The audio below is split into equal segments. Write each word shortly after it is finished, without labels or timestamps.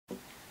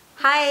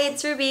Hi,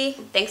 it's Ruby.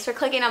 Thanks for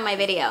clicking on my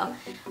video.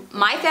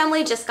 My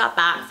family just got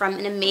back from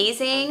an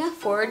amazing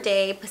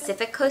 4-day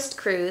Pacific Coast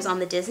cruise on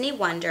the Disney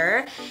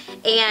Wonder.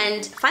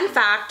 And fun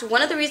fact,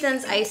 one of the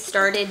reasons I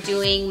started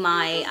doing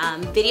my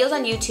videos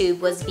on YouTube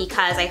was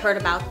because I heard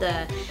about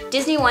the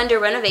Disney Wonder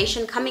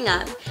renovation coming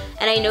up,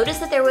 and I noticed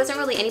that there wasn't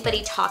really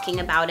anybody talking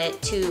about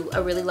it to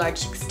a really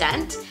large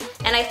extent.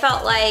 And I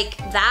felt like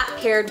that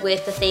paired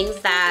with the things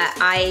that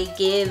I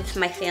give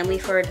my family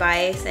for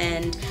advice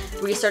and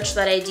research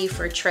that I do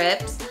for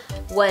trips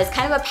was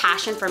kind of a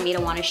passion for me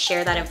to want to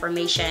share that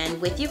information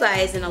with you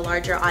guys in a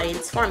larger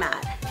audience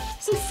format.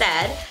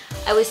 Instead,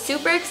 I was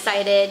super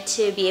excited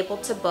to be able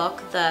to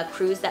book the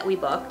cruise that we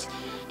booked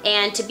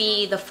and to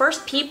be the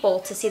first people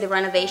to see the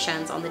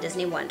renovations on the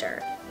Disney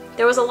Wonder.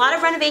 There was a lot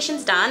of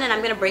renovations done, and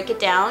I'm gonna break it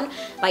down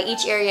by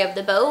each area of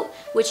the boat,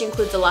 which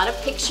includes a lot of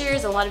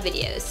pictures, a lot of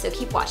videos, so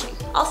keep watching.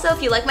 Also,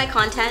 if you like my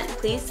content,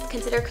 please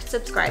consider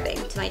subscribing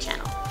to my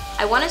channel.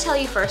 I wanna tell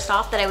you first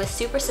off that I was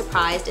super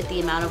surprised at the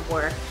amount of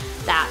work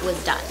that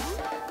was done.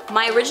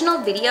 My original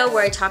video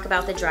where I talk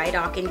about the dry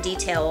dock in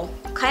detail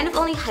kind of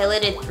only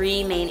highlighted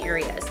 3 main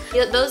areas.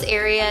 Those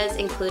areas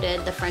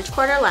included the French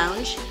Quarter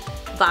Lounge,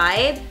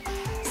 Vibe,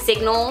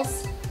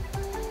 Signals,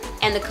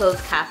 and the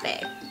Cove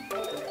Cafe.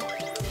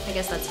 I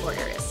guess that's 4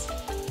 areas.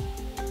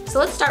 So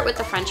let's start with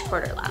the French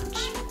Quarter Lounge.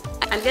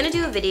 I'm gonna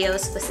do a video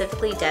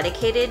specifically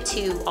dedicated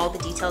to all the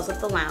details of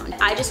the lounge.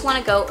 I just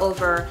wanna go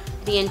over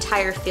the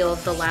entire feel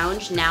of the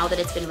lounge now that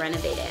it's been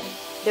renovated.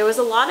 There was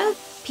a lot of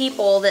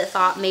people that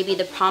thought maybe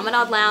the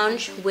Promenade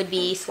Lounge would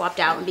be swapped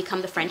out and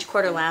become the French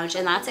Quarter Lounge,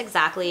 and that's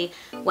exactly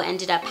what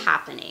ended up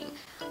happening.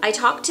 I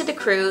talked to the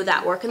crew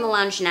that work in the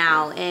lounge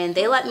now, and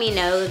they let me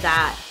know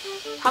that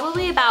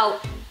probably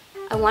about,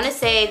 I wanna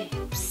say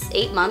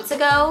 8 months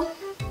ago,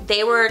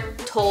 they were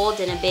told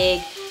in a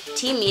big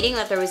team meeting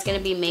that there was going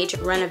to be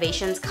major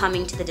renovations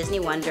coming to the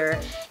Disney Wonder,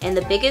 and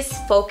the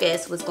biggest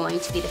focus was going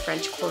to be the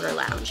French Quarter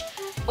Lounge.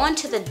 On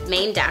to the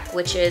main deck,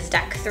 which is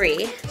deck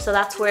 3. So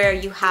that's where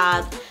you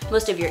have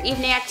most of your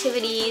evening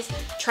activities.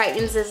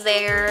 Triton's is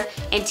there,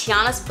 and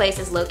Tiana's place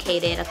is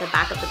located at the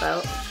back of the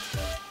boat.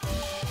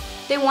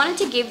 They wanted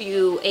to give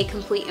you a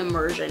complete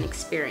immersion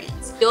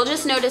experience. You'll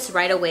just notice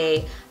right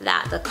away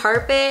that the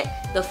carpet,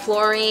 the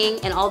flooring,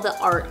 and all the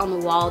art on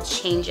the wall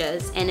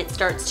changes, and it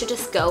starts to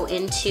just go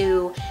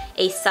into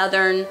a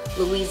southern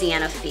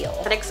Louisiana feel. The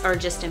aesthetics are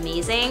just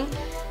amazing.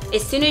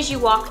 As soon as you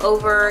walk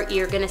over,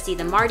 you're gonna see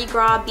the Mardi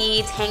Gras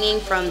beads hanging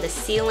from the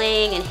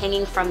ceiling and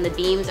hanging from the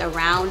beams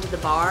around the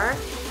bar.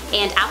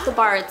 And at the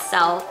bar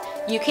itself,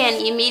 you can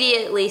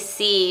immediately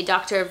see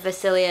Dr.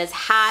 Vasilia's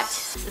hat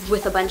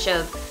with a bunch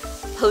of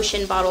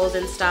potion bottles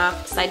and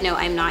stuff. Side note,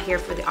 I'm not here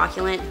for the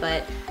opulent,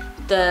 but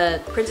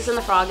The Princess and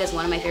the Frog is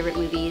one of my favorite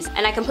movies,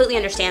 and I completely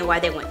understand why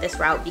they went this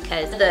route,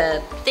 because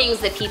the things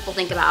that people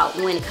think about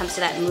when it comes to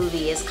that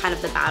movie is kind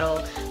of the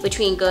battle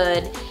between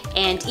good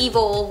and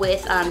evil,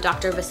 with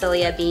Dr.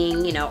 Vasilia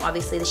being, you know,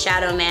 obviously the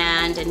Shadow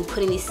Man and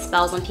putting these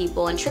spells on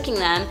people and tricking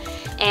them,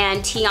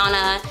 and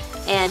Tiana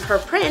and her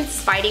prince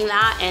fighting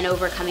that and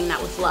overcoming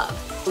that with love.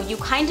 You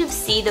kind of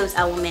see those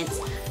elements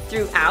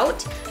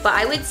throughout, but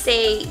I would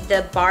say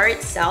the bar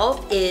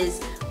itself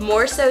is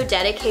more so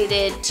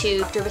dedicated to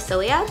Dr.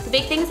 Vasilia. The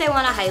big things I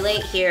want to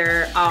highlight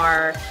here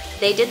are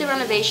they did the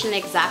renovation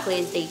exactly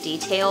as they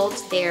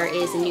detailed. There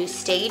is a new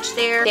stage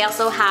there. They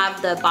also have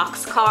the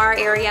boxcar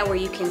area where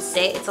you can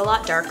sit. It's a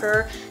lot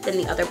darker than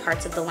the other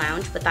parts of the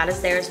lounge, but that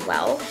is there as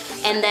well.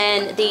 And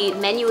then the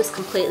menu is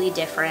completely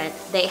different.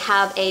 They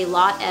have a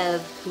lot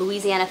of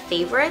Louisiana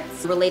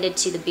favorites related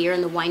to the beer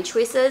and the wine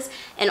choices,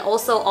 and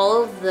also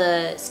all of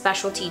the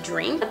specialty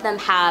drinks. Some of them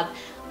have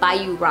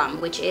Bayou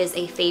Rum, which is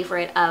a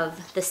favorite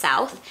of the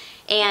South.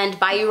 And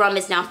Bayou Rum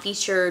is now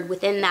featured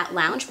within that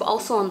lounge, but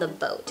also on the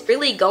boat.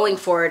 Really going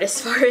for it as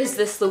far as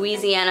this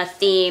Louisiana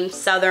theme,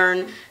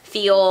 Southern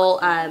feel,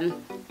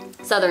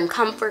 Southern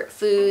comfort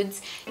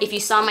foods. If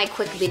you saw my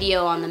quick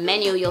video on the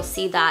menu, you'll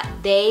see that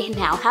they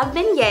now have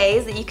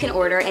beignets that you can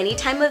order any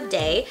time of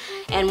day.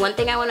 And one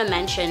thing I want to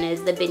mention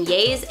is the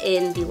beignets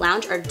in the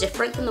lounge are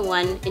different than the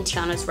one in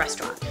Tiana's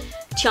restaurant.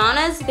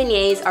 Tiana's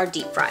beignets are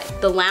deep fried.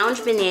 The lounge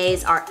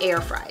beignets are air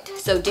fried.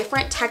 So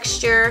different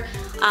texture.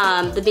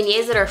 The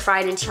beignets that are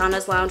fried in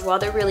Tiana's lounge, while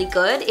they're really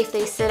good, if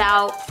they sit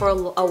out for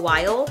a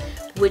while,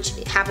 which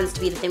happens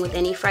to be the thing with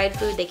any fried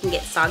food, they can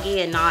get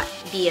soggy and not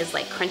be as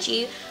like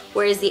crunchy.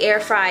 Whereas the air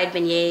fried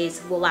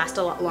beignets will last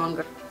a lot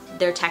longer,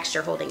 their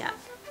texture holding up.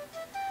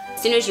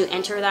 As soon as you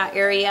enter that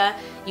area,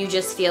 you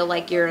just feel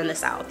like you're in the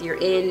South, you're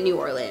in New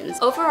Orleans.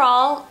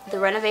 Overall, the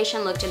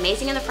renovation looked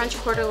amazing in the French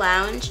Quarter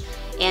Lounge,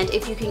 and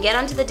if you can get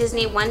onto the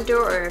Disney Wonder,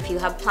 or if you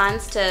have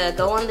plans to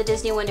go on the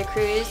Disney Wonder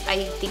cruise,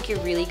 I think you're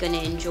really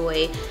gonna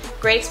enjoy.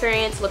 Great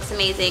experience, looks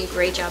amazing,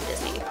 great job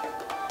Disney.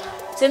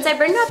 Since I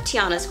bring up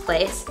Tiana's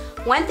place,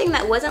 one thing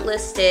that wasn't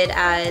listed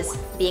as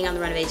being on the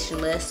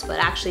renovation list, but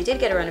actually did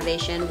get a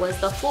renovation, was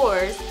the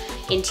floors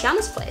in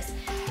Tiana's place.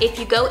 If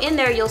you go in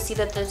there, you'll see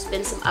that there's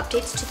been some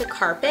updates to the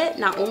carpet,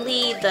 not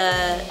only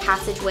the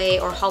passageway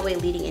or hallway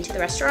leading into the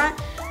restaurant,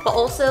 but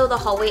also the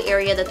hallway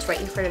area that's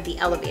right in front of the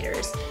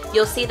elevators.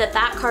 You'll see that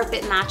that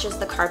carpet matches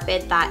the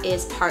carpet that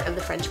is part of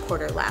the French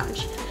Quarter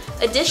Lounge.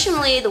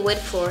 Additionally, the wood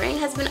flooring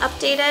has been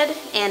updated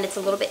and it's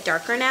a little bit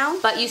darker now,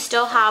 but you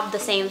still have the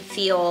same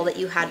feel that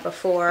you had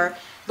before.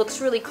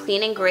 Looks really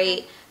clean and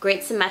great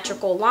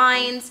symmetrical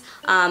lines.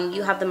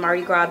 You have the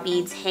Mardi Gras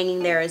beads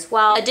hanging there as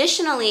well.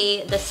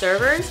 Additionally, the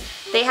servers,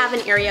 they have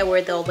an area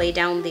where they'll lay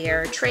down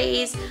their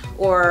trays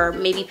or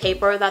maybe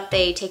paper that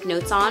they take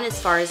notes on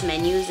as far as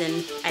menus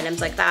and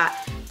items like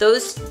that.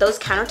 Those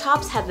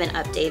countertops have been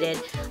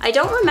updated. I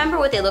don't remember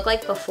what they looked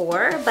like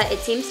before, but it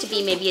seems to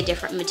be maybe a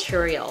different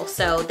material.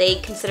 So they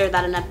consider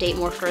that an update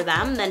more for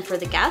them than for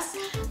the guests.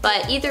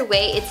 But either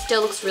way, it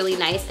still looks really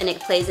nice and it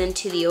plays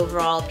into the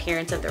overall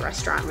appearance of the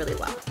restaurant really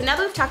well. So now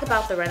that we've talked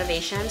about the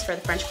renovations for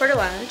the French Quarter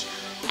Lounge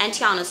and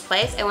Tiana's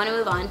place, I want to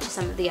move on to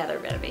some of the other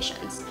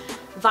renovations.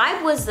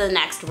 Vibe was the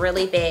next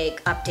really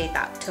big update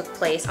that took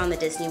place on the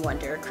Disney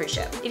Wonder cruise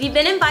ship. If you've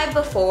been in Vibe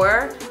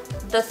before,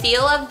 the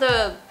feel of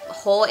the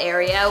whole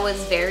area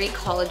was very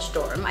college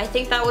dorm. I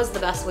think that was the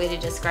best way to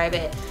describe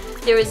it.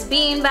 There was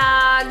bean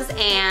bags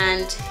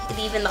and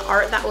even the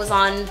art that was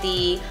on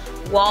the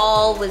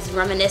wall was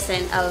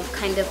reminiscent of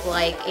kind of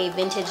like a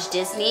vintage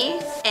Disney,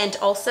 and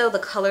also the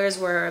colors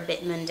were a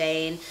bit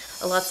mundane.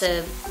 Lots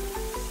of,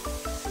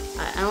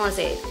 I don't want to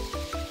say,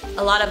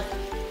 a lot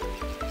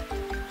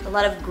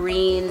of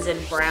greens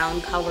and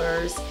brown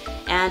colors,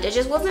 and it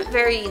just wasn't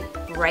very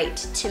bright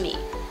to me.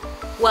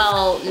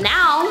 Well,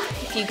 now,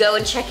 if you go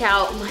and check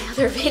out my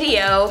other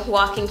video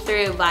walking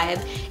through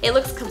Vibe, it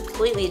looks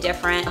completely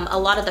different. A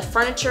lot of the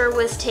furniture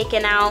was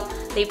taken out.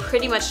 They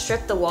pretty much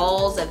stripped the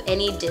walls of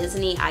any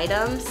Disney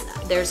items.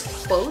 There's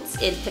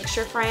quotes in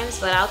picture frames,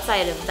 but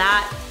outside of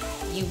that,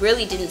 you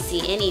really didn't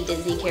see any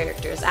Disney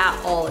characters at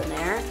all in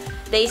there.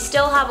 They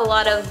still have a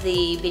lot of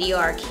the video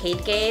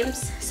arcade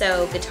games,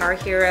 so Guitar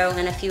Hero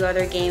and a few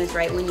other games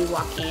right when you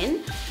walk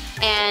in.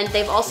 And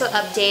they've also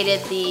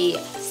updated the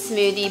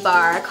smoothie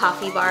bar,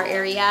 coffee bar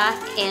area,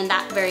 and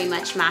that very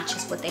much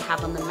matches what they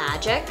have on the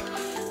Magic.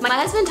 My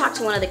husband talked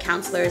to one of the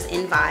counselors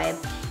in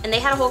Vibe, and they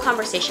had a whole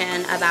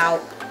conversation about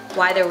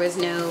why there was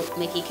no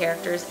Mickey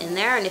characters in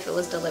there and if it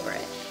was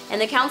deliberate.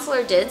 And the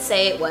counselor did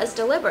say it was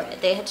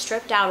deliberate. They had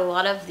stripped out a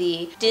lot of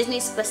the Disney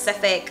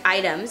specific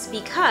items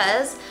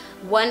because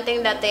one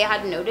thing that they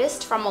had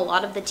noticed from a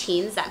lot of the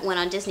teens that went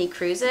on Disney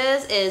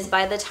cruises is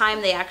by the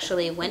time they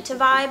actually went to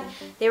Vibe,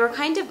 they were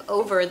kind of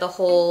over the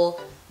whole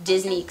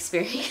Disney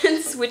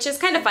experience, which is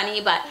kind of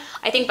funny, but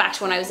I think back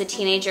to when I was a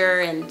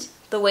teenager and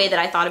the way that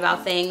I thought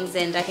about things,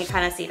 and I can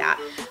kind of see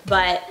that.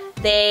 But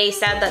they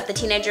said that the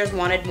teenagers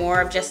wanted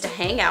more of just a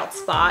hangout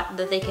spot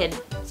that they could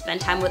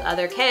spend time with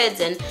other kids,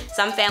 and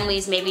some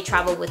families maybe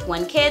travel with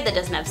one kid that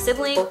doesn't have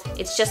siblings.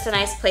 It's just a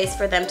nice place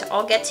for them to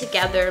all get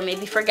together,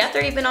 maybe forget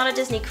they're even on a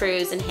Disney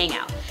cruise and hang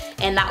out.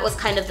 And that was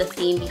kind of the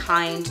theme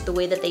behind the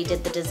way that they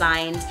did the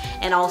designs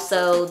and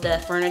also the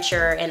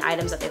furniture and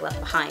items that they left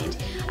behind.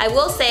 I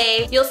will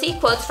say, you'll see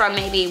quotes from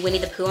maybe Winnie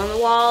the Pooh on the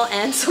wall,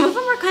 and some of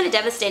them are kind of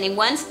devastating.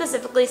 One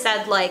specifically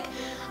said like,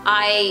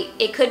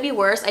 it could be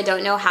worse, I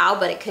don't know how,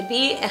 but it could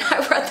be. And I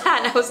read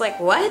that and I was like,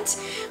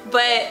 what?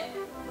 But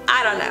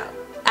I don't know.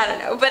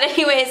 But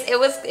anyways, it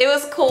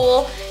was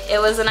cool. It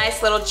was a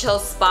nice little chill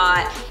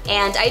spot,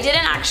 and I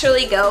didn't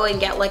actually go and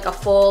get like a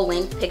full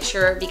length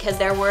picture because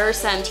there were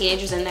some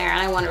teenagers in there and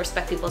I want to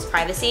respect people's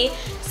privacy.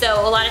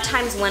 So a lot of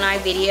times when I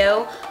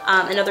video,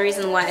 another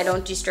reason why I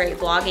don't do straight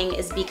vlogging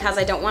is because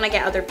I don't want to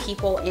get other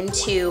people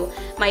into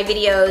my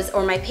videos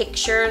or my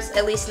pictures,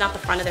 at least not the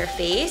front of their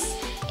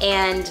face.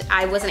 And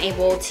I wasn't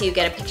able to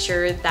get a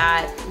picture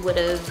that would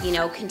have, you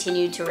know,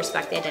 continued to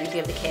respect the identity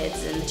of the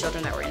kids and the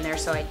children that were in there.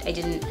 So I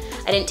didn't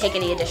take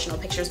any additional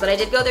pictures, but I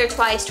did go there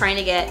twice trying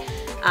to get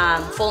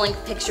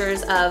full-length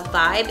pictures of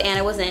Vibe, and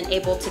I wasn't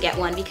able to get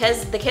one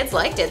because the kids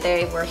liked it.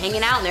 They were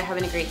hanging out and they're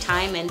having a great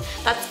time, and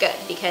that's good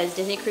because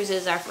Disney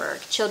cruises are for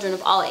children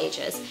of all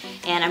ages,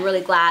 and I'm really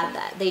glad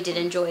that they did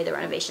enjoy the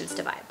renovations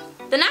to Vibe.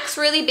 The next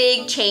really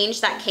big change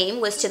that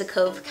came was to the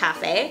Cove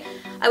Cafe.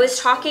 I was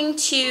talking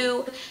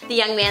to the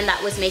young man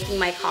that was making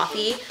my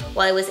coffee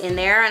while I was in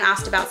there and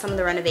asked about some of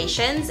the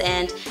renovations,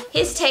 and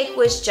his take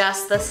was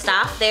just the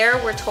staff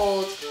there were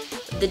told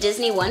the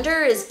Disney Wonder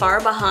is far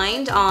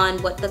behind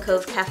on what the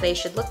Cove Cafe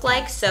should look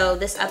like, so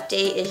this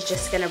update is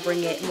just gonna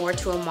bring it more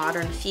to a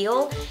modern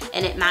feel,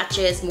 and it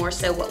matches more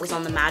so what was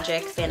on the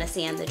Magic,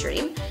 Fantasy, and the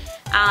Dream.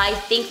 I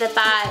think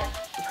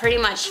that pretty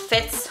much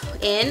fits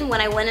in. When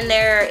I went in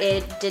there,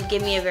 it did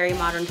give me a very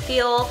modern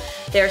feel.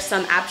 There's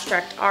some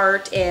abstract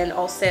art and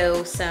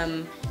also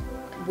some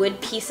wood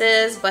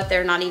pieces, but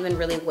they're not even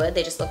really wood.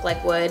 They just look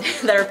like wood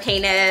that are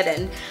painted,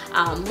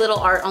 and little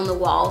art on the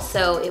wall.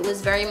 So it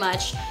was very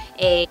much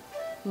a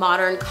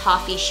modern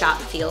coffee shop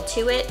feel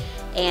to it.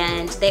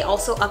 And they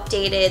also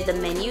updated the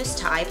menus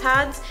to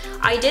iPads.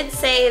 I did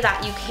say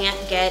that you can't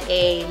get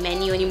a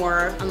menu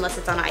anymore unless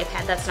it's on an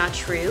iPad. That's not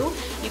true.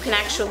 You can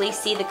actually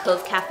see the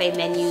Cove Cafe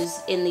menus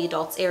in the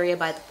adults area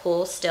by the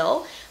pool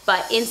still,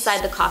 but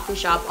inside the coffee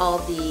shop, all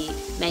of the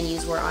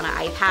menus were on an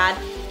iPad.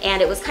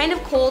 And it was kind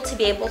of cool to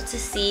be able to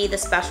see the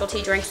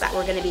specialty drinks that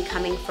were gonna be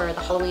coming for the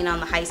Halloween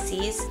on the High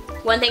Seas.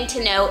 One thing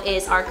to note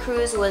is our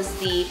cruise was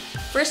the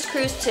first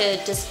cruise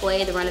to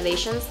display the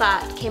renovations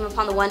that came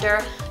upon the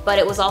Wonder, but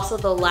it was also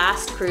the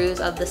last cruise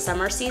of the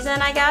summer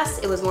season, I guess.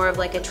 It was more of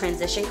like a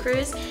transition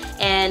cruise,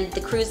 and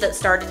the cruise that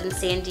started in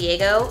San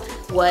Diego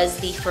was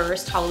the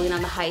first Halloween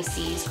on the High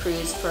Seas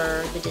cruise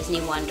for the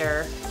Disney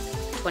Wonder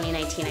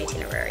 2019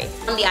 itinerary.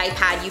 On the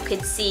iPad, you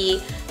could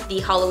see the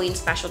Halloween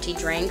specialty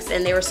drinks,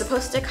 and they were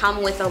supposed to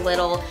come with a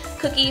little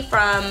cookie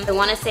from, I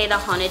want to say, the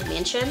Haunted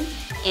Mansion,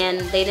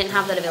 and they didn't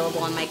have that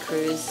available on my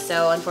cruise.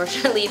 So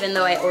unfortunately, even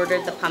though I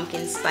ordered the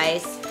pumpkin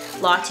spice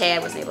latte, I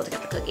wasn't able to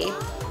get the cookie.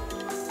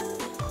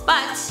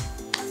 But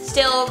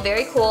still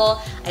very cool.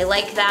 I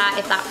like that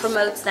if that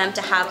promotes them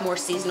to have more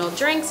seasonal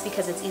drinks,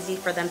 because it's easy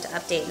for them to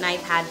update an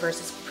iPad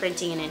versus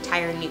printing an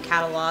entire new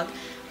catalog.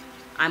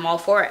 I'm all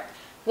for it.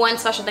 One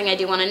special thing I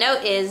do want to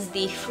note is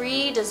the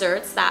free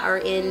desserts that are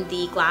in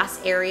the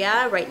glass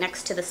area right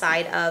next to the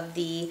side of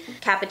the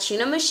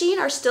cappuccino machine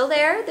are still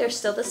there. They're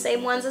still the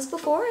same ones as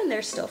before, and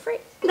they're still free.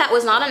 That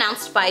was not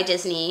announced by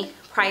Disney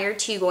prior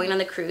to going on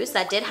the cruise.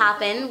 That did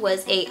happen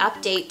was a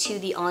update to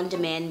the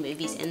on-demand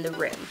movies in the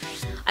room.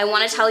 I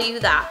want to tell you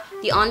that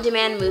the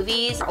on-demand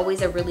movies are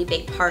always a really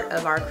big part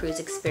of our cruise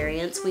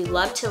experience. We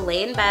love to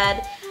lay in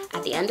bed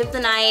at the end of the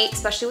night,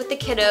 especially with the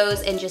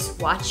kiddos, and just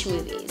watch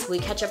movies. We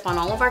catch up on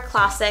all of our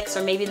classics,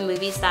 or maybe the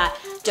movies that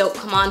don't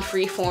come on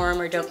Freeform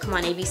or don't come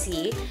on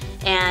ABC,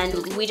 and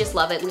we just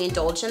love it. We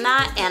indulge in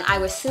that, and I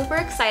was super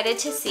excited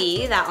to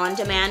see that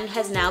on-demand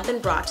has now been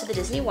brought to the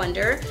Disney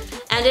Wonder,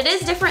 and it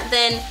is different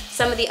than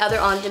some of the other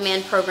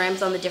on-demand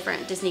programs on the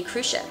different Disney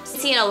cruise ships. You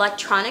see an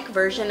electronic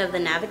version of the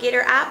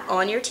Navigator app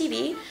on your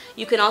TV.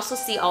 You can also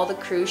see all the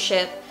cruise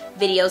ship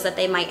videos that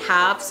they might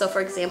have. So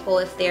for example,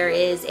 if there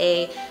is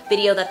a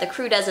video that the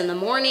crew does in the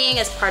morning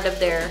as part of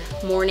their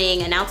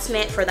morning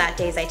announcement for that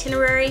day's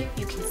itinerary,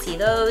 you can see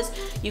those.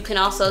 You can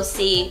also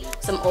see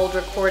some old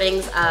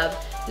recordings of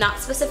not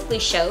specifically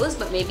shows,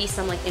 but maybe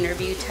some like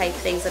interview type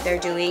things that they're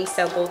doing,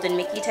 so Golden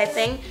Mickey type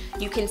thing.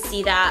 You can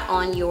see that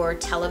on your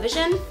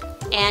television,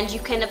 and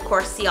you can of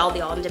course see all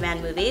the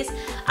on-demand movies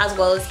as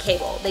well as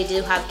cable. They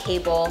do have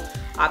cable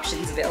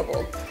options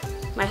available.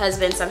 My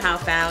husband somehow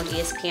found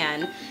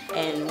ESPN,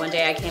 and one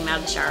day I came out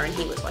of the shower and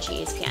he was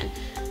watching ESPN.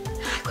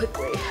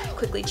 I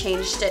quickly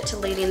changed it to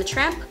Lady and the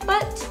Tramp,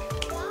 but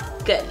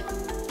good.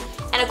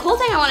 And a cool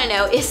thing I want to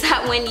know is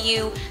that when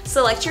you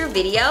select your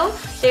video,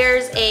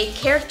 there's a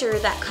character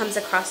that comes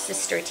across the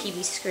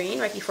TV screen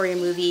right before your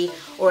movie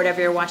or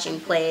whatever you're watching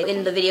play.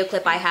 In the video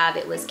clip I have,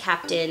 it was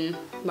Captain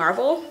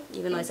Marvel,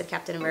 even though I said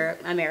Captain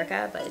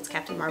America, but it's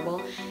Captain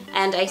Marvel.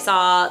 And I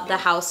saw the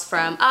house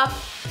from Up,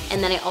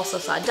 and then I also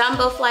saw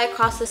Dumbo fly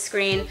across the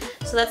screen.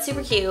 So that's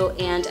super cute,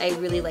 and I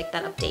really like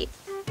that update.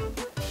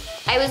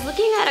 I was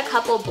looking at a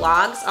couple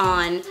blogs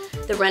on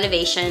the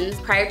renovations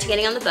prior to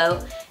getting on the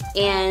boat,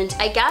 and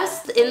I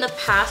guess in the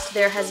past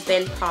there has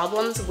been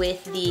problems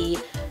with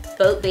the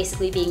boat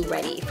basically being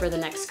ready for the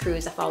next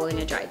cruise following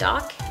a dry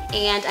dock.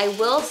 And I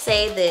will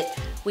say that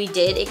we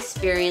did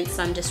experience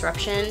some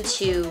disruption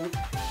to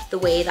the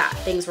way that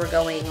things were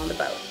going on the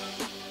boat.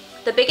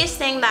 The biggest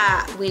thing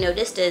that we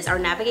noticed is our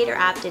Navigator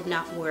app did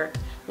not work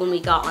when we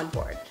got on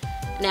board.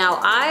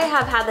 Now, I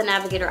have had the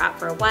Navigator app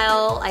for a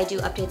while. I do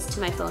updates to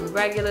my phone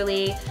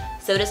regularly.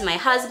 So does my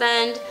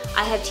husband.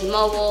 I have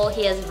T-Mobile,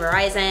 he has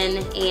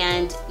Verizon,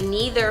 and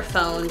neither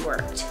phone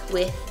worked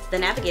with the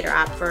Navigator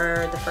app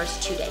for the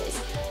first 2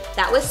 days.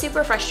 That was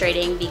super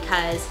frustrating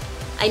because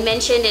I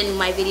mentioned in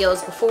my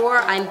videos before,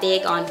 I'm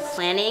big on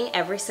planning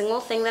every single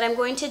thing that I'm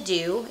going to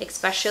do,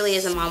 especially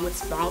as a mom with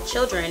small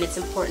children. It's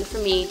important for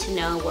me to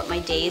know what my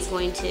day is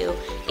going to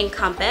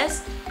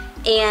encompass.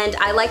 And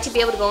I like to be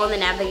able to go on the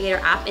Navigator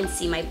app and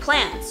see my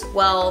plans.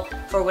 Well,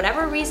 for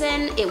whatever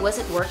reason, it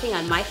wasn't working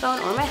on my phone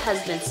or my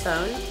husband's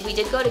phone. We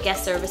did go to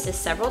guest services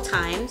several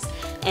times,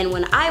 and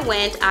when I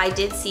went, I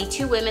did see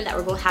 2 women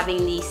that were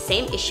having the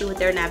same issue with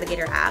their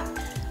Navigator app.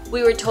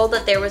 We were told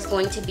that there was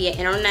going to be an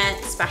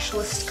internet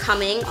specialist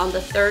coming on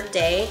the 3rd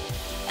day.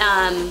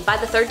 By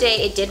the 3rd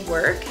day, it did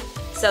work,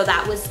 so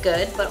that was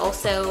good, but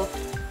also,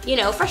 you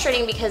know,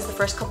 frustrating because the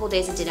first couple of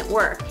days it didn't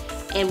work,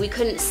 and we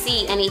couldn't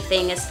see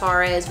anything as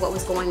far as what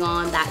was going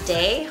on that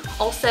day.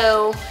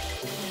 Also,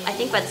 I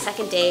think by the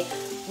 2nd day,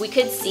 we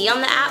could see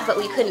on the app, but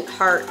we couldn't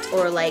heart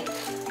or like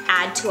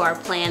add to our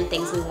plan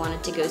things we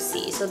wanted to go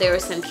see. So there were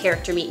some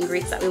character meet and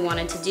greets that we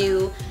wanted to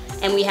do,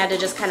 and we had to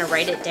just kind of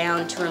write it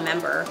down to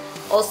remember.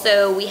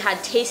 Also, we had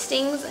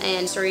tastings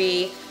and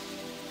 3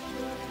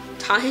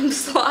 time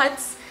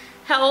slots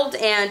held,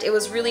 and it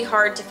was really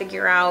hard to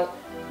figure out,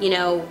 you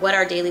know, what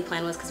our daily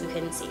plan was because we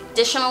couldn't see.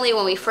 Additionally,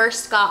 when we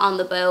first got on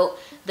the boat,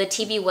 the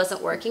TV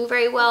wasn't working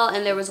very well,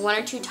 and there was 1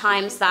 or 2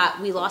 times that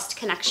we lost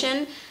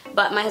connection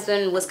but my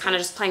husband was kind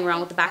of just playing around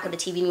with the back of the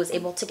TV and was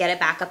able to get it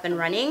back up and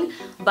running.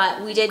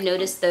 But we did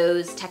notice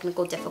those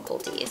technical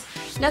difficulties.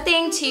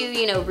 Nothing to,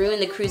 you know, ruin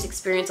the cruise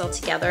experience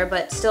altogether,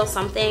 but still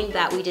something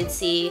that we did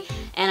see,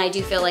 and I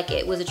do feel like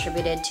it was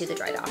attributed to the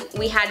dry dock.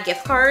 We had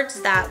gift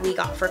cards that we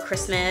got for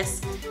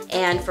Christmas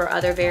and for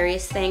other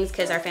various things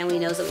because our family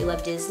knows that we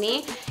love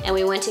Disney, and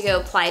we went to go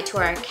apply it to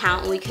our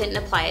account, and we couldn't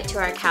apply it to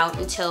our account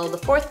until the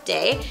 4th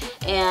day,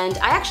 and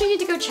I actually need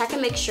to go check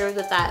and make sure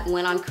that that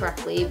went on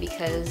correctly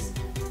because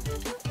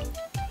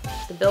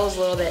the bill is a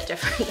little bit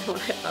different than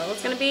what I thought it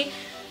was gonna be,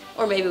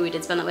 or maybe we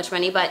did spend that much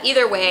money, but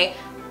either way,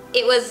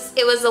 it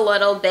was a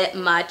little bit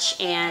much,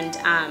 and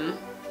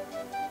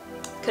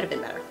could have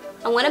been better.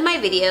 On one of my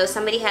videos,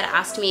 somebody had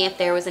asked me if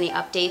there was any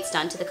updates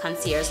done to the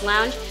concierge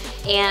lounge,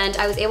 and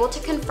I was able to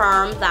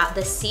confirm that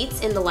the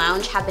seats in the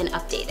lounge have been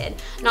updated.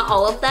 Not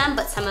all of them,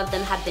 but some of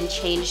them have been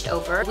changed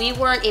over. We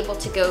weren't able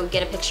to go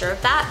get a picture of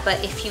that,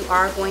 but if you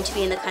are going to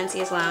be in the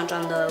concierge lounge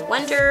on the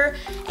Wonder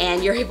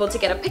and you're able to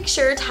get a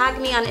picture, tag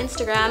me on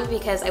Instagram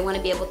because I want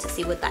to be able to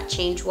see what that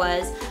change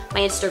was.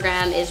 My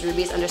Instagram is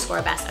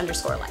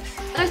rubies_best_life.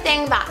 Another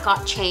thing that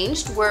got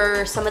changed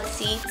were some of the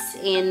seats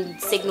in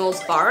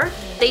Signal's bar.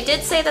 They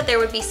did say that there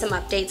would be some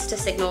updates to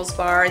Signal's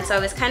bar, and so I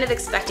was kind of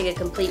expecting a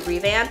complete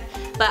revamp,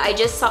 but I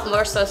just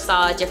more so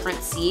saw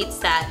different seats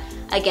that,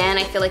 again,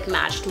 I feel like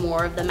matched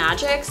more of the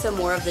magic, so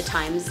more of the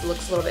times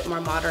looks a little bit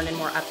more modern and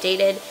more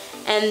updated.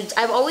 And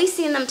I've always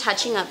seen them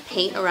touching up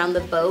paint around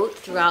the boat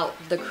throughout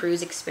the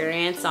cruise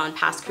experience on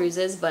past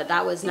cruises, but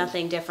that was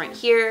nothing different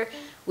here.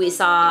 We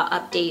saw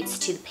updates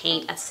to the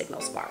paint at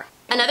Signal's bar.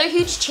 Another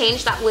huge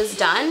change that was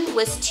done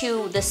was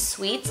to the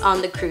suites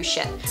on the cruise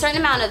ship. A certain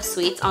amount of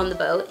suites on the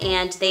boat,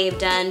 and they've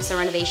done some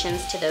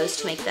renovations to those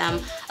to make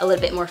them a little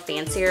bit more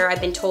fancier.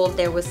 I've been told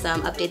there was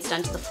some updates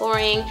done to the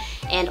flooring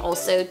and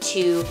also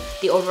to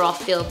the overall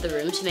feel of the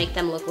room to make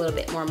them look a little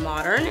bit more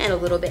modern and a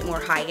little bit more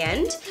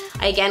high-end.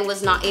 I again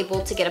was not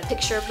able to get a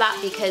picture of that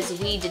because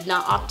we did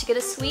not opt to get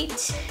a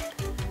suite.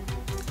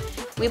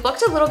 We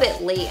booked a little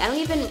bit late. I don't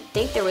even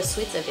think there was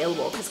suites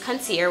available because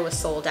concierge was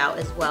sold out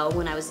as well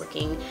when I was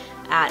looking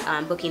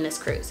at booking this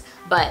cruise.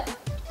 But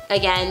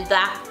again,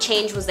 that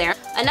change was there.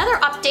 Another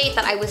update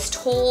that I was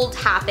told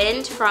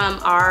happened from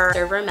our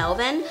server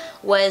Melvin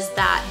was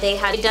that they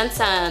had done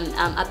some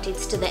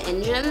updates to the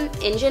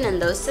engine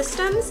and those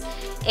systems,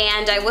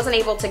 and I wasn't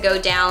able to go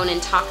down and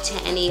talk to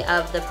any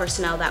of the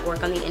personnel that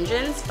work on the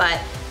engines,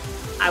 but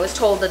I was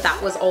told that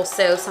that was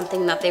also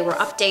something that they were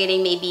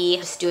updating, maybe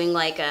just doing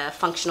like a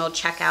functional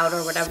checkout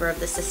or whatever of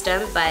the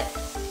system, but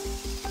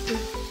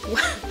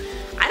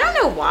I don't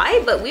know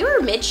why, but we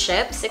were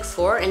mid-ship,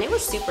 6'4", and it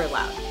was super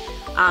loud.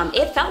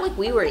 It felt like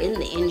we were in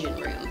the engine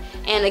room.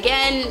 And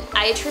again,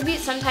 I attribute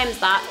sometimes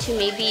that to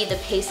maybe the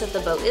pace of the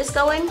boat is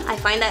going. I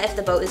find that if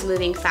the boat is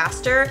moving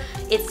faster,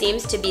 it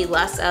seems to be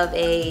less of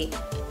a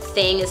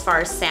thing as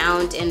far as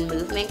sound and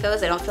movement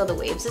goes. I don't feel the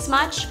waves as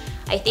much.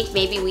 I think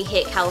maybe we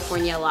hit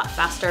California a lot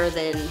faster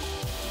than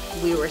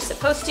we were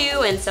supposed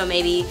to, and so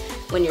maybe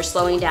when you're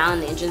slowing down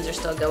and the engines are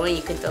still going,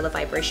 you can feel the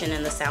vibration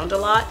and the sound a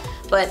lot.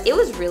 But it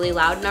was really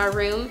loud in our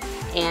room,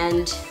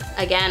 and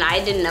again, I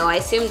didn't know. I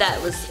assumed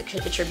that was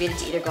attributed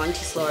to either going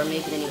too slow or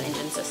maybe the new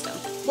engine system.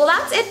 Well,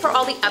 that's it for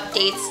all the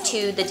updates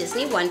to the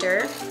Disney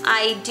Wonder.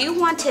 I do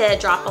want to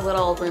drop a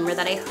little rumor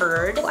that I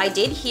heard. I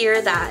did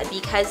hear that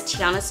because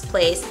Tiana's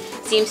Place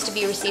seems to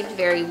be received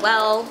very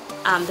well,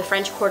 the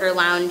French Quarter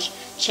Lounge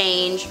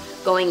change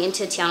going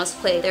into Tiana's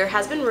Place, there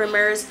has been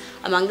rumors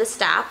among the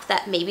staff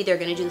that maybe they're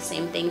gonna do the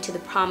same thing to the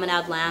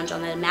Promenade Lounge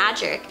on the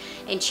Magic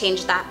and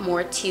change that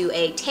more to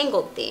a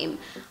Tangled theme.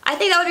 I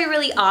think that would be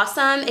really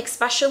awesome,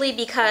 especially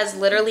because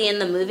literally in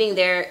the movie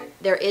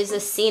there is a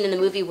scene in the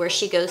movie where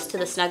she goes to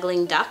the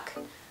snuggling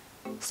duckling.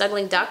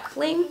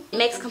 It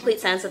makes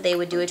complete sense that they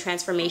would do a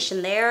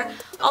transformation there.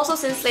 Also,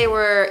 since they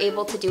were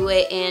able to do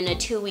it in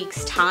 2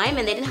 weeks time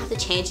and they didn't have to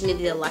change any of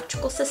the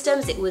electrical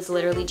systems, it was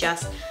literally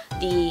just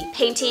the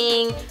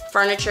painting,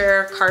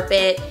 furniture,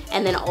 carpet,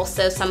 and then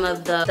also some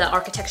of the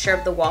architecture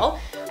of the wall.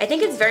 I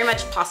think it's very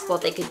much possible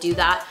they could do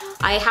that.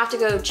 I have to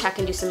go check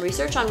and do some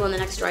research on when the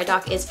next dry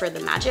dock is for the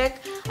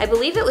Magic. I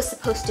believe it was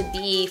supposed to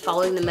be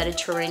following the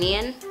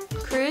Mediterranean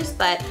cruise,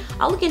 but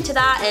I'll look into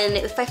that, and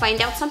if I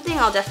find out something,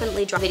 I'll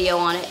definitely drop a video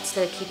on it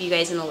to keep you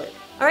guys in the loop.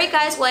 Alright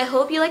guys, well I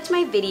hope you liked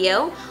my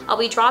video. I'll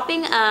be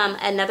dropping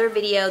another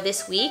video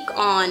this week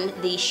on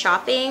the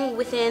shopping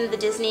within the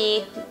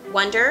Disney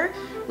Wonder.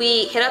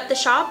 We hit up the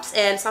shops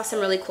and saw some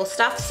really cool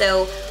stuff,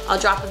 so I'll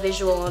drop a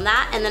visual on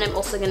that, and then I'm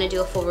also going to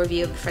do a full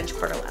review of the French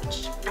Quarter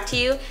Lounge. Back to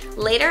you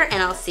later,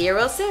 and I'll see you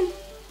real soon.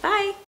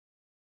 Bye!